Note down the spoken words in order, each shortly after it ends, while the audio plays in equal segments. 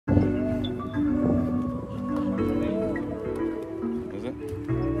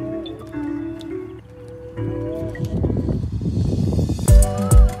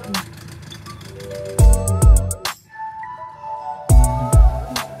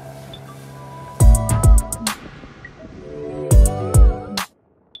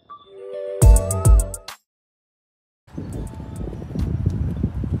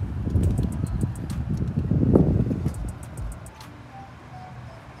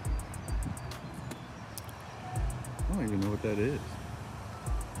don't even know what that is.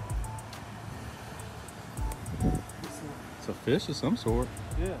 It's a fish of some sort.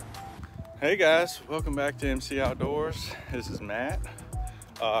 Yeah. Hey guys, welcome back to MC Outdoors. This is Matt.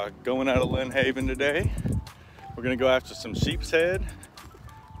 Going out of Lynn Haven today. We're gonna go after some sheepshead.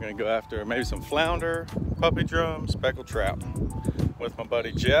 We're gonna go after maybe some flounder, puppy drum, speckled trout. With my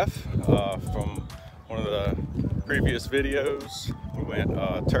buddy Jeff from one of the previous videos. We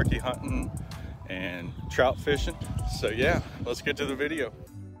went turkey hunting and trout fishing. So yeah, let's get to the video.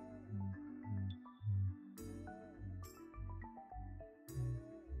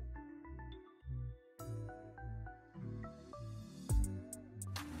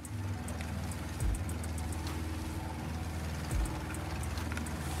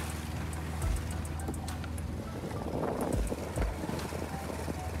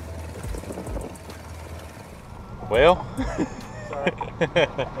 Well, sorry.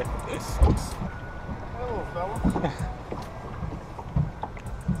 Hello, fella.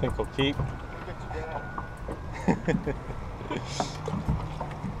 I think we'll keep.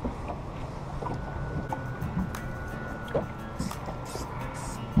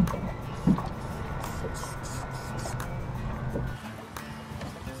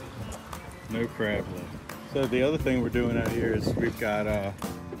 No crab left. So the other thing we're doing out here is we've got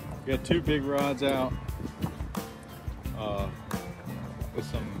two big rods out. With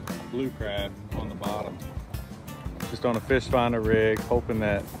some blue crab on the bottom. Just on a fish finder rig, hoping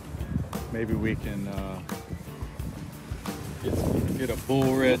that maybe we can get a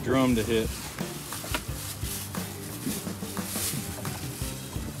bull red drum to hit.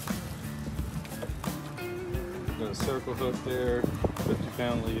 Got a circle hook there,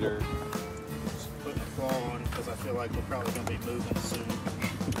 50-pound leader. Just putting a claw on because I feel like we're probably going to be moving soon.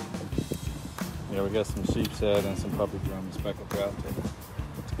 Yeah, we got some sheepshead and some puppy drum and speckled trout to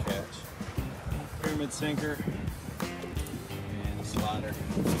catch. Pyramid sinker and a slider.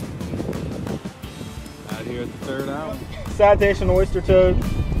 Out here at the third island. Citation oyster toad.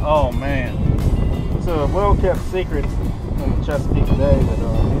 Oh man. It's a well kept secret in the Chesapeake today that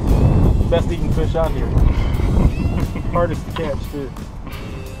it's the best eating fish out here. Hardest to catch too.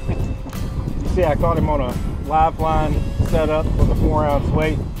 You see I caught him on a lifeline setup with a 4-ounce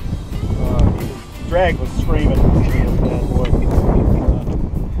weight. Drag was screaming. Bad boy.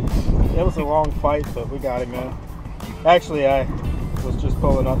 It was a long fight, but we got him in. Actually, I was just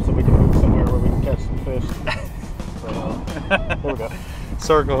pulling up so we can move somewhere where we can catch some fish. So, there we go.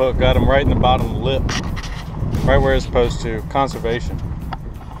 Circle hook got him right in the bottom lip, right where it's supposed to. Conservation.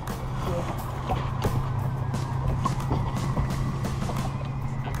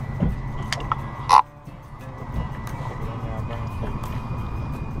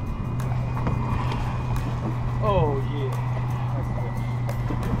 Oh yeah.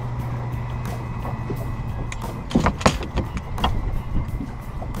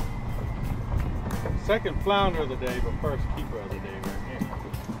 Second flounder of the day, but first keeper of the day right here.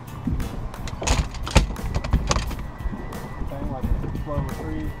 Thing like a clover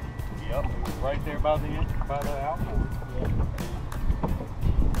tree. Yep, right there by the outboard. Yeah.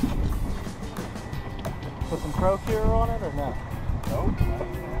 Put some procure on it or not? Nope.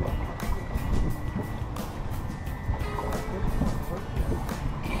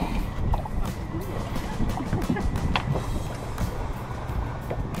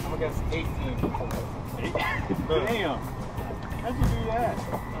 I guess 18. Damn. How'd you do that?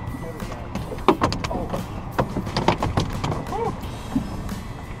 Oh.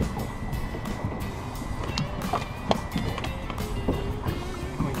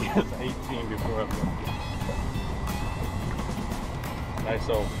 I guess 18 before I put. Nice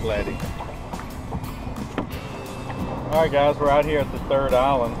old flatty. Alright guys, we're out here at the third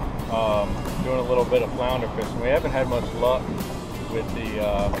island doing a little bit of flounder fishing. We haven't had much luck with the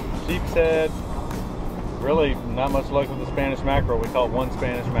sheepshead. Really not much luck with the Spanish mackerel. We caught one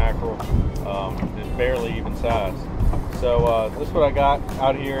Spanish mackerel, just barely even size. So this is what I got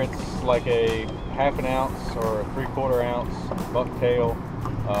out here. It's like a 1/2 ounce or a 3/4 ounce bucktail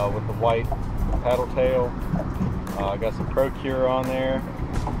with the white paddle tail. I got some procure on there,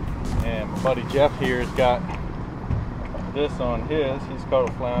 and my buddy Jeff here has got this on his. He's caught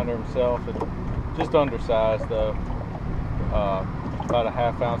a flounder himself. It's just undersized though. About a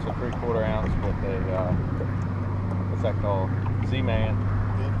 1/2 ounce or 3/4 ounce with a what's that called? Z-Man,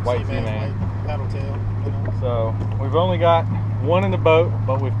 white Z-Man, paddle tail. You know? So we've only got one in the boat,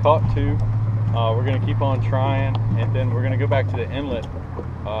 but we've caught 2. We're gonna keep on trying, and then we're gonna go back to the inlet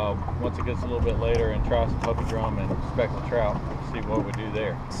once it gets a little bit later and try some puppy drum and speckled trout. See what we do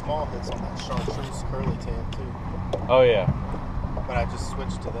there. Small hits on that chartreuse curly tail too. Oh yeah. but I just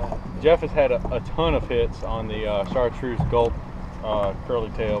switched to that. Jeff has had a ton of hits on the chartreuse gulp curly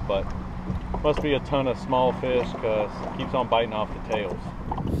tail, but must be a ton of small fish because it keeps on biting off the tails.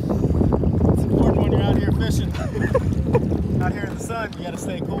 It's important when you're out here fishing. Out here in the sun, you gotta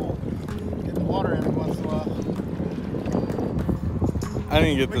stay cool. Get the water every once in a while. I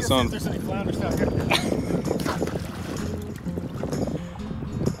didn't get this on. There's any flounder stuff here.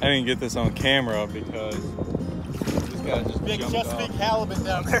 I didn't get this on camera because this guy just big jumped Chesapeake off. halibut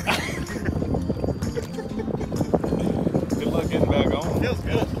down there. Good luck getting back on. Feels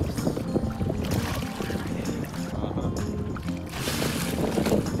good.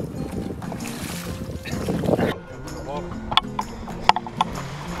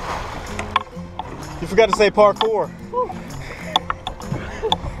 You forgot to say parkour.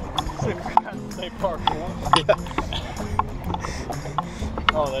 Say parkour. Yeah.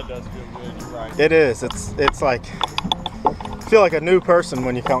 Oh, that does feel good. You're right. It is. It's like, I feel like a new person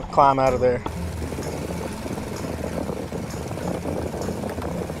when you climb out of there.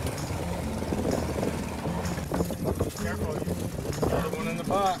 Careful, another one in the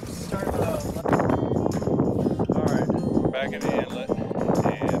box. All right, back in the inlet and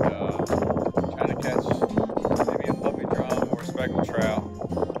trying to catch maybe a puppy drum or a speckled trout,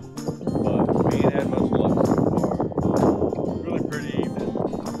 but we ain't had much luck so far. Really pretty evening.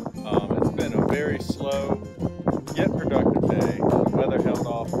 It's been a very slow yet productive day. The weather held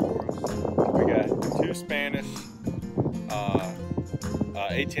off for us. We got 2 Spanish,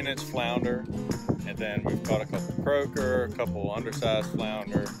 18-inch flounder, and then we've caught a couple croaker, a couple undersized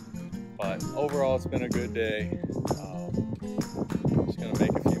flounder. But overall, it's been a good day. Just gonna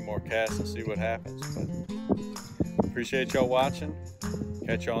make a few more casts and see what happens. But appreciate y'all watching.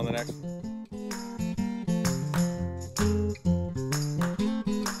 Catch y'all on the next one.